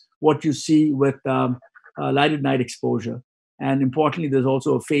mimics what you see with light at night exposure. And importantly, there's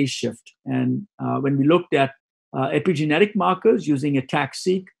also a phase shift. And when we looked at epigenetic markers using a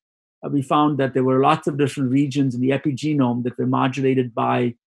TAC-seq, we found that there were lots of different regions in the epigenome that were modulated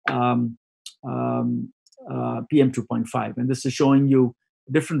by PM2.5. And this is showing you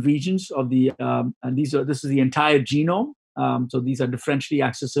different regions of the, and this is the entire genome. So these are differentially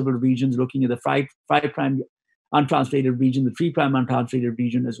accessible regions looking at the 5' untranslated region, the 3' untranslated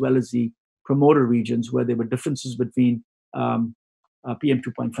region, as well as the promoter regions where there were differences between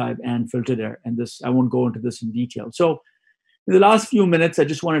PM2.5 and filtered air. And this, I won't go into this in detail. So in the last few minutes, I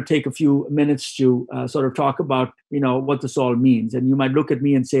just want to take a few minutes to sort of talk about, what this all means. And you might look at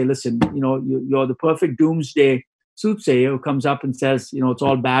me and say, listen, you're the perfect doomsday soothsayer who comes up and says, it's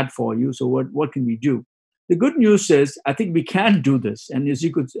all bad for you. So what can we do? The good news is, I think we can do this. And as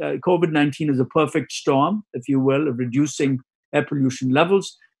you could, COVID-19 is a perfect storm, if you will, of reducing air pollution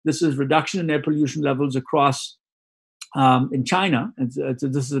levels. This is reduction in air pollution levels across in China. And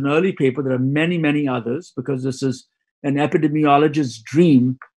this is an early paper. There are many, many others, because this is an epidemiologist's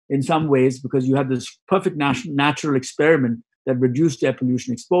dream in some ways, because you have this perfect natural experiment that reduced air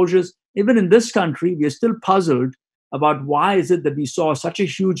pollution exposures. Even in this country, we are still puzzled about why is it that we saw such a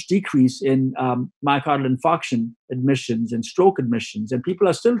huge decrease in myocardial infarction admissions and stroke admissions, and people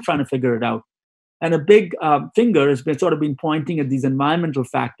are still trying to figure it out. And a big finger has been pointing at these environmental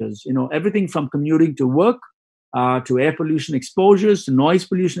factors, everything from commuting to work to air pollution exposures, to noise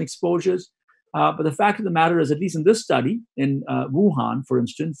pollution exposures. But the fact of the matter is, at least in this study in Wuhan, for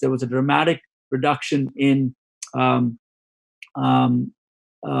instance, there was a dramatic reduction in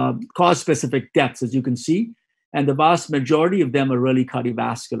cause-specific deaths, as you can see. And the vast majority of them are really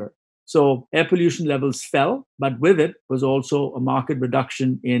cardiovascular. So air pollution levels fell, but with it was also a marked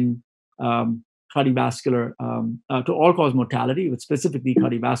reduction in cardiovascular, to all-cause mortality, but specifically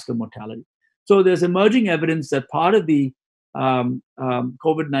cardiovascular mortality. So there's emerging evidence that part of the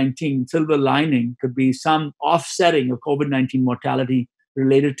COVID-19 silver lining could be some offsetting of COVID-19 mortality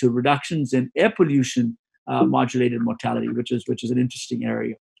related to reductions in air pollution modulated mortality, which is an interesting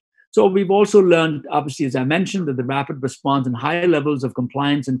area. So we've also learned, obviously, as I mentioned, that the rapid response and higher levels of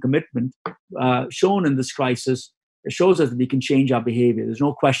compliance and commitment shown in this crisis, it shows us that we can change our behavior. There's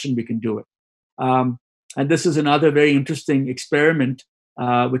no question we can do it. And this is another very interesting experiment,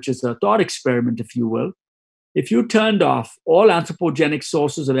 which is a thought experiment, if you will. If you turned off all anthropogenic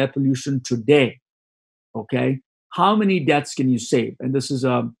sources of air pollution today, okay, how many deaths can you save? And this is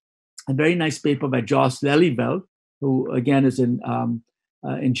a very nice paper by Joss Lelyveld, who again is in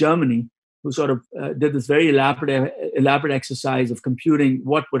Germany, who sort of did this very elaborate exercise of computing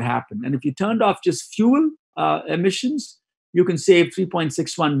what would happen. And if you turned off just fuel emissions, you can save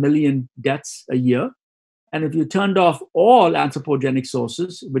 3.61 million deaths a year. And if you turned off all anthropogenic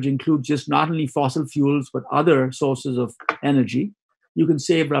sources, which includes just not only fossil fuels, but other sources of energy, you can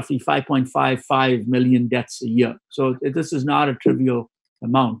save roughly 5.55 million deaths a year. So this is not a trivial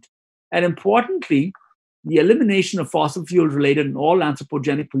amount. And importantly, the elimination of fossil fuel-related and all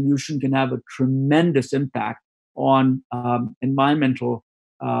anthropogenic pollution can have a tremendous impact on environmental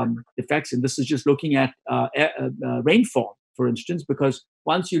effects. And this is just looking at rainfall, for instance, because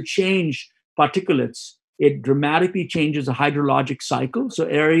once you change particulates, it dramatically changes the hydrologic cycle. So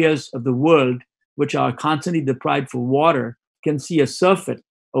areas of the world which are constantly deprived for water can see a surfeit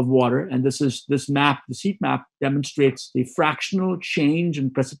of water. And this heat map demonstrates the fractional change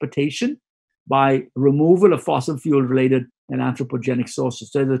in precipitation by removal of fossil fuel-related and anthropogenic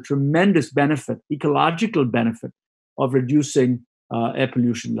sources. So there's a tremendous benefit, ecological benefit, of reducing air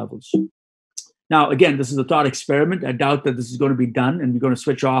pollution levels. Now, again, this is a thought experiment. I doubt that this is going to be done, and we're going to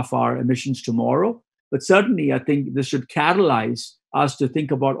switch off our emissions tomorrow. But certainly, I think this should catalyze us to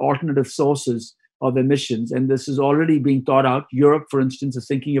think about alternative sources of emissions. And this is already being thought out. Europe, for instance, is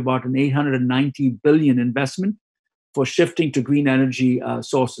thinking about an 890 billion investment for shifting to green energy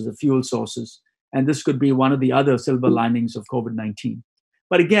sources, of fuel sources. And this could be one of the other silver linings of COVID-19.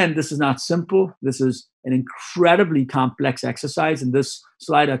 But again, this is not simple. This is an incredibly complex exercise. And this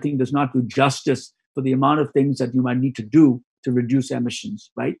slide, I think, does not do justice for the amount of things that you might need to do to reduce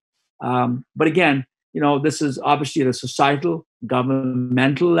emissions, right? But again, this is obviously at a societal,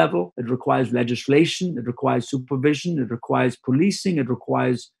 governmental level. It requires legislation. It requires supervision. It requires policing. It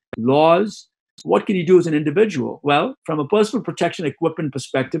requires laws. What can you do as an individual? Well, from a personal protection equipment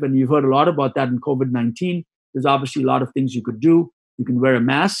perspective, and you've heard a lot about that in COVID-19, there's obviously a lot of things you could do. You can wear a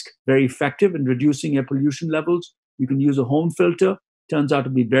mask, very effective in reducing air pollution levels. You can use a home filter, turns out to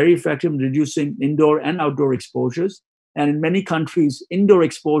be very effective in reducing indoor and outdoor exposures. And in many countries, indoor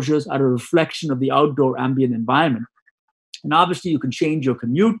exposures are a reflection of the outdoor ambient environment. And obviously, you can change your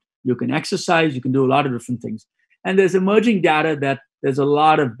commute, you can exercise, you can do a lot of different things. And there's emerging data that there's a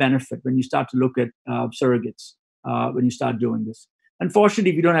lot of benefit when you start to look at surrogates, when you start doing this.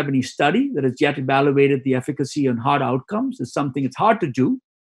 Unfortunately, we don't have any study that has yet evaluated the efficacy on hard outcomes. It's something it's hard to do,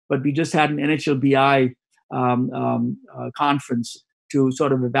 but we just had an NHLBI conference to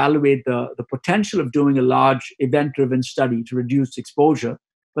sort of evaluate the potential of doing a large event-driven study to reduce exposure.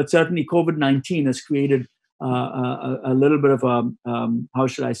 But certainly COVID-19 has created a little bit of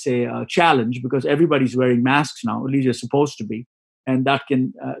a challenge, because everybody's wearing masks now, at least they're supposed to be. And that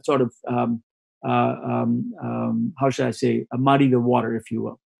can muddy the water, if you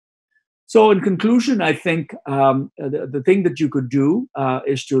will. So in conclusion, I think the thing that you could do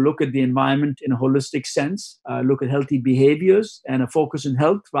is to look at the environment in a holistic sense, look at healthy behaviors and a focus on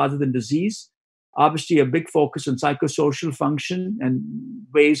health rather than disease. Obviously, a big focus on psychosocial function and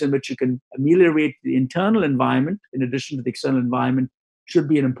ways in which you can ameliorate the internal environment in addition to the external environment should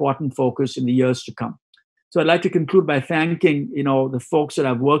be an important focus in the years to come. So I'd like to conclude by thanking, the folks that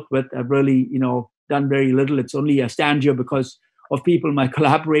I've worked with. I've really, done very little. It's only I stand here because of people, my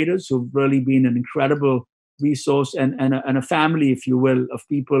collaborators, who've really been an incredible resource and a family, if you will, of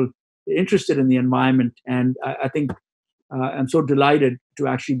people interested in the environment. And I think I'm so delighted to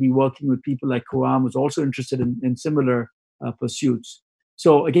actually be working with people like Khurram, who's also interested in similar pursuits.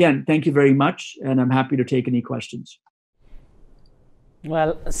 So again, thank you very much, and I'm happy to take any questions.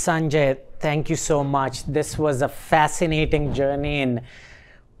 Well, Sanjay, thank you so much. This was a fascinating journey, and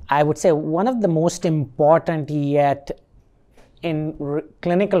I would say one of the most important yet in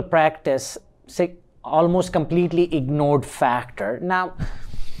clinical practice, almost completely ignored factor. Now,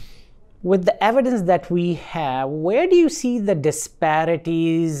 with the evidence that we have, where do you see the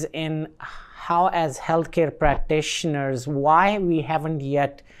disparities in how, as healthcare practitioners, why we haven't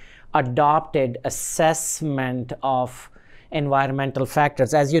yet adopted assessment of environmental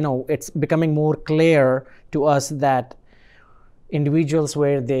factors? As you know, it's becoming more clear to us that individuals,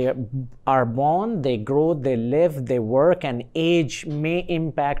 where they are born, they grow, they live, they work, and age may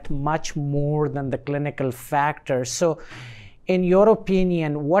impact much more than the clinical factors. So in your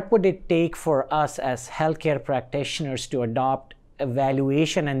opinion, what would it take for us as healthcare practitioners to adopt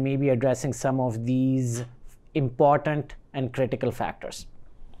evaluation and maybe addressing some of these important and critical factors?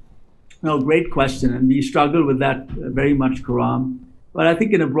 No, great question. And we struggle with that very much, Khurram. But I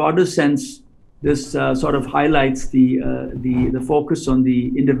think in a broader sense, this sort of highlights the focus on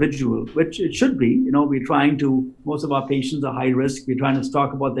the individual, which it should be. We're trying to, most of our patients are high risk. We're trying to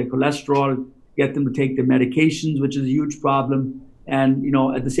talk about their cholesterol, get them to take their medications, which is a huge problem. And,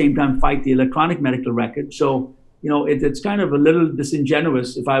 at the same time, fight the electronic medical record. So, it's kind of a little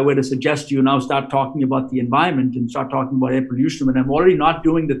disingenuous if I were to suggest to you now start talking about the environment and start talking about air pollution when I'm already not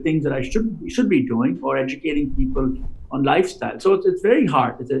doing the things that I should be doing, or educating people on lifestyle. So it's very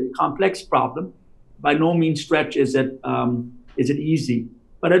hard. It's a complex problem. By no means stretch is it easy.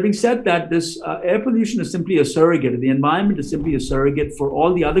 But having said that, this air pollution is simply a surrogate. The environment is simply a surrogate for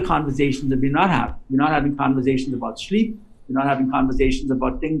all the other conversations that we're not having. We're not having conversations about sleep. We're not having conversations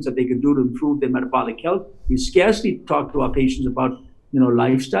about things that they can do to improve their metabolic health. We scarcely talk to our patients about,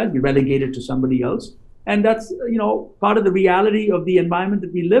 lifestyle. We relegate it to somebody else. And that's, part of the reality of the environment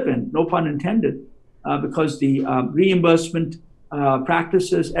that we live in, no pun intended, because the reimbursement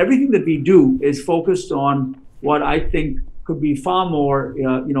practices, everything that we do is focused on what I think could be far more,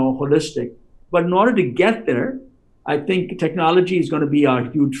 holistic. But in order to get there, I think technology is going to be our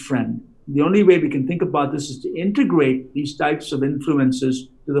huge friend. The only way we can think about this is to integrate these types of influences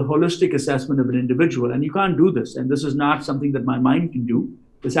to the holistic assessment of an individual. And you can't do this. And this is not something that my mind can do.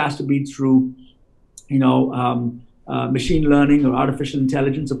 This has to be through, machine learning or artificial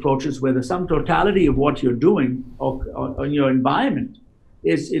intelligence approaches, where the sum totality of what you're doing or in your environment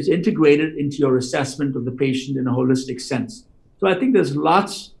is integrated into your assessment of the patient in a holistic sense. So I think there's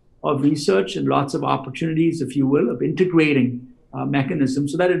lots of research and lots of opportunities, if you will, of integrating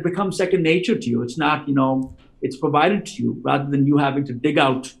mechanisms so that it becomes second nature to you. It's not, it's provided to you rather than you having to dig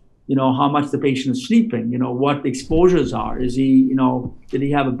out, how much the patient is sleeping, what the exposures are. Is he, did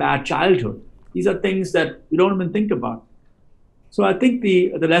he have a bad childhood? These are things that you don't even think about. So I think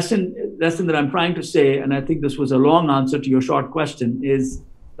the lesson that I'm trying to say, and I think this was a long answer to your short question, is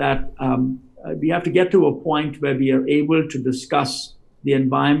that we have to get to a point where we are able to discuss the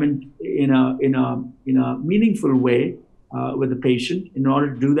environment in a meaningful way with the patient. In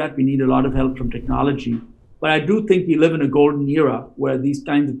order to do that, we need a lot of help from technology. But I do think we live in a golden era where these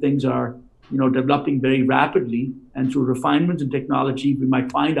kinds of things are, developing very rapidly, and through refinements in technology, we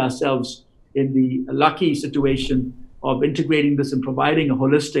might find ourselves in the lucky situation of integrating this and providing a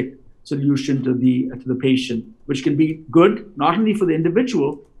holistic solution to the patient, which can be good not only for the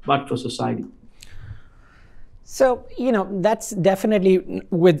individual but for society. So, that's definitely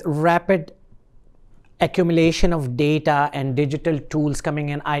with rapid accumulation of data and digital tools coming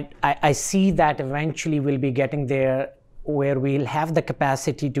in, I see that eventually we'll be getting there where we'll have the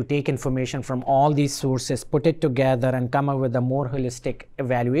capacity to take information from all these sources, put it together, and come up with a more holistic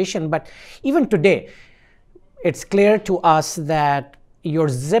evaluation. But even today, it's clear to us that your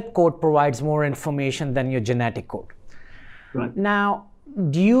zip code provides more information than your genetic code. Right. Now,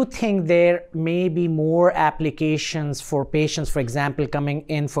 do you think there may be more applications for patients, for example, coming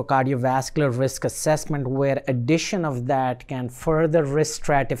in for cardiovascular risk assessment, where addition of that can further risk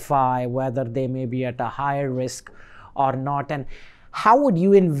stratify whether they may be at a higher risk or not? And how would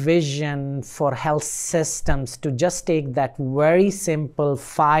you envision for health systems to just take that very simple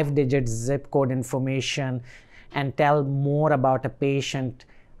 5-digit zip code information and tell more about a patient,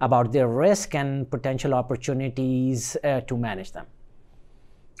 about their risk and potential opportunities to manage them?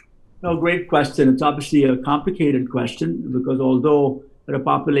 No, great question. It's obviously a complicated question because although at a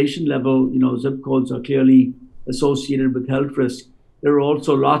population level, zip codes are clearly associated with health risk, there are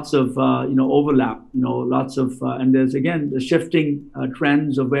also lots of, overlap, lots of, and there's, again, the shifting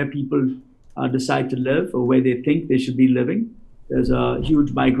trends of where people decide to live or where they think they should be living. There's a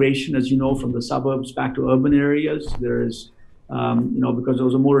huge migration, as you know, from the suburbs back to urban areas. There is, because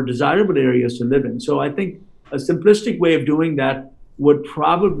those are more desirable areas to live in. So I think a simplistic way of doing that would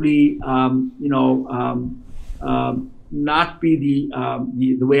probably, not be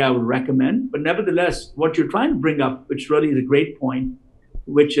the way I would recommend. But nevertheless, what you're trying to bring up, which really is a great point,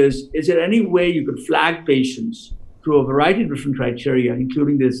 which is there any way you could flag patients through a variety of different criteria,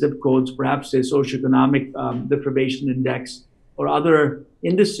 including their zip codes, perhaps their socioeconomic deprivation index, or other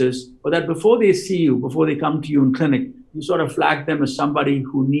indices, or that before they see you, before they come to you in clinic, you sort of flag them as somebody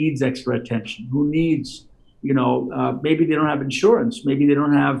who needs extra attention, who needs, maybe they don't have insurance, maybe they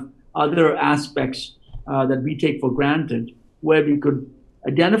don't have other aspects that we take for granted, where we could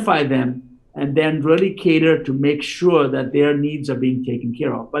identify them and then really cater to make sure that their needs are being taken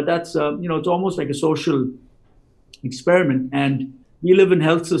care of. But that's, it's almost like a social experiment. And we live in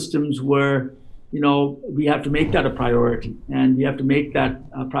health systems where, we have to make that a priority. And we have to make that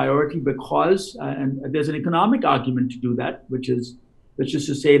a priority because, and there's an economic argument to do that, which is just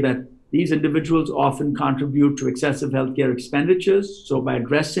to say that these individuals often contribute to excessive healthcare expenditures. So by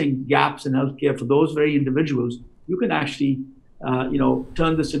addressing gaps in healthcare for those very individuals, you can actually,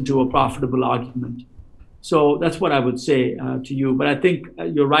 turn this into a profitable argument. So that's what I would say to you. But I think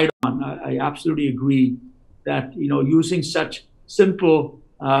you're right on. I absolutely agree that, using such simple,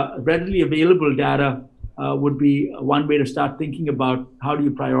 readily available data would be one way to start thinking about how do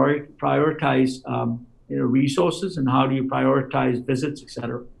you prioritize resources and how do you prioritize visits, et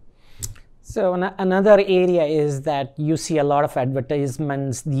cetera. So another area is that you see a lot of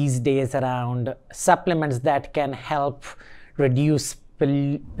advertisements these days around supplements that can help reduce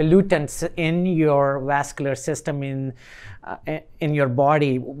pollutants in your vascular system in your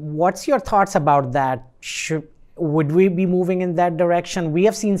body. What's your thoughts about that? Would we be moving in that direction? We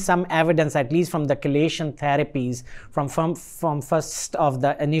have seen some evidence, at least from the chelation therapies, from first of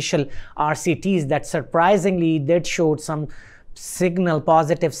the initial RCTs, that surprisingly did show some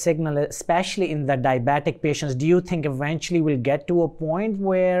positive signal, especially in the diabetic patients. Do you think eventually we'll get to a point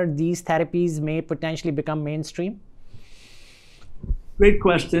where these therapies may potentially become mainstream? Great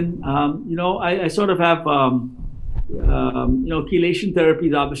question. I sort of have, chelation therapy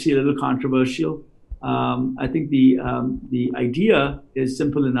is obviously a little controversial. I think the idea is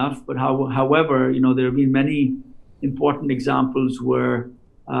simple enough, but however, there have been many important examples where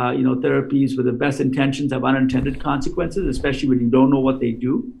therapies with the best intentions have unintended consequences, especially when you don't know what they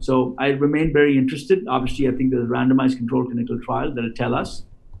do. So I remain very interested. Obviously, I think there's a randomized controlled clinical trial that will tell us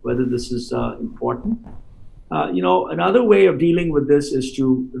whether this is important. Another way of dealing with this is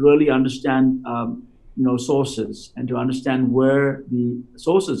to really understand, sources, and to understand where the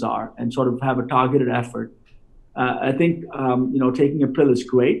sources are and sort of have a targeted effort. I think, taking a pill is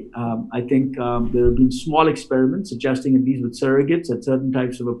great. I think there have been small experiments suggesting that these with surrogates at certain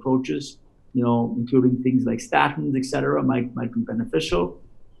types of approaches, including things like statins, et cetera, might be beneficial.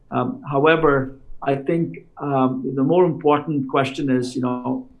 However, I think the more important question is,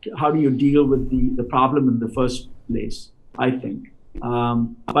 how do you deal with the problem in the first place, I think.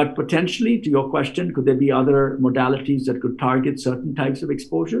 But potentially, to your question, could there be other modalities that could target certain types of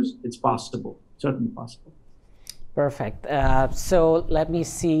exposures? It's possible, certainly possible. Perfect. So let me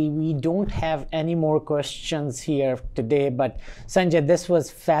see. We don't have any more questions here today, but Sanjay, this was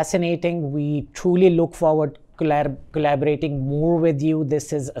fascinating. We truly look forward to collaborating more with you.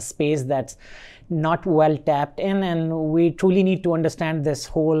 This is a space that's not well tapped in, and we truly need to understand this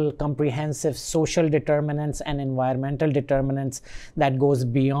whole comprehensive social determinants and environmental determinants that goes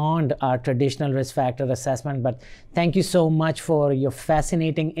beyond our traditional risk factor assessment. But thank you so much for your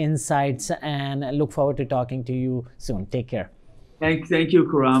fascinating insights, and I look forward to talking to you soon. Take care. Thank you,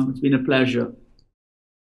 Khurram. It's been a pleasure.